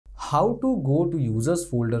how to go to users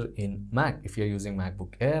folder in Mac. If you're using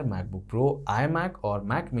MacBook Air, MacBook Pro, iMac or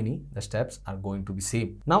Mac Mini, the steps are going to be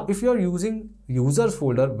same. Now, if you're using users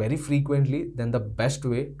folder very frequently, then the best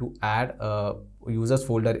way to add a users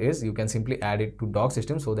folder is you can simply add it to dock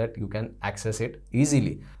system so that you can access it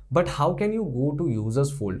easily. But how can you go to users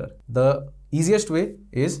folder? The easiest way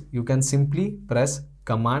is you can simply press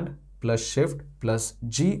Command plus Shift plus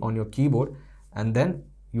G on your keyboard, and then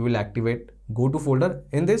you will activate go to folder.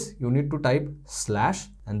 In this, you need to type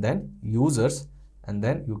 / and then users, and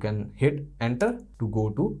then you can hit enter to go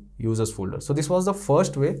to users folder. So this was the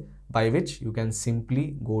first way by which you can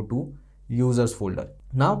simply go to users folder.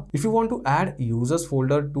 Now, if you want to add users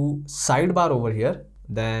folder to sidebar over here,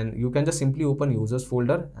 then you can just simply open users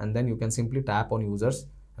folder and then you can simply tap on users.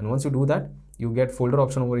 And once you do that, you get folder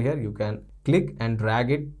option over here. You can click and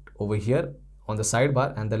drag it over here on the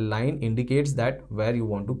sidebar, and the line indicates that where you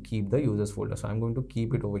want to keep the users folder. So I'm going to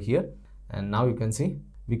keep it over here, and now you can see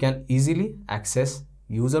we can easily access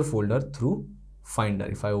user folder through Finder.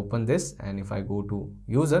 If I open this and if I go to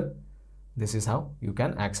user, this is how you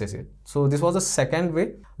can access it. So this was the second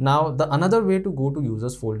way. Now the another way to go to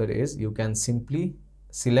users folder is you can simply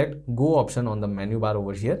select go option on the menu bar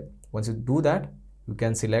over here. Once you do that, you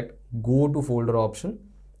can select go to folder option,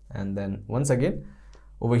 and then once again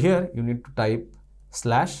over here you need to type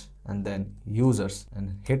 / and then users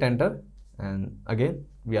and hit enter, and again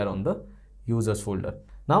we are on the users folder.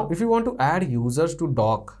 Now if you want to add users to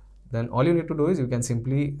dock, then all you need to do is you can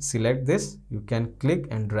simply select this, you can click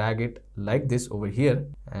and drag it like this over here,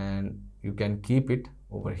 and you can keep it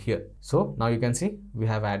over here. So now you can see we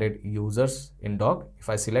have added users in dock. If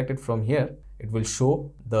I select it from here, it will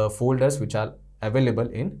show the folders which are available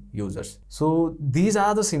in users. So these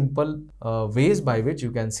are the simple ways by which you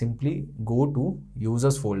can simply go to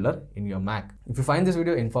users folder in your Mac. If you find this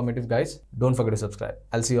video informative, guys, don't forget to subscribe.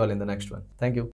 I'll see you all in the next one. Thank you.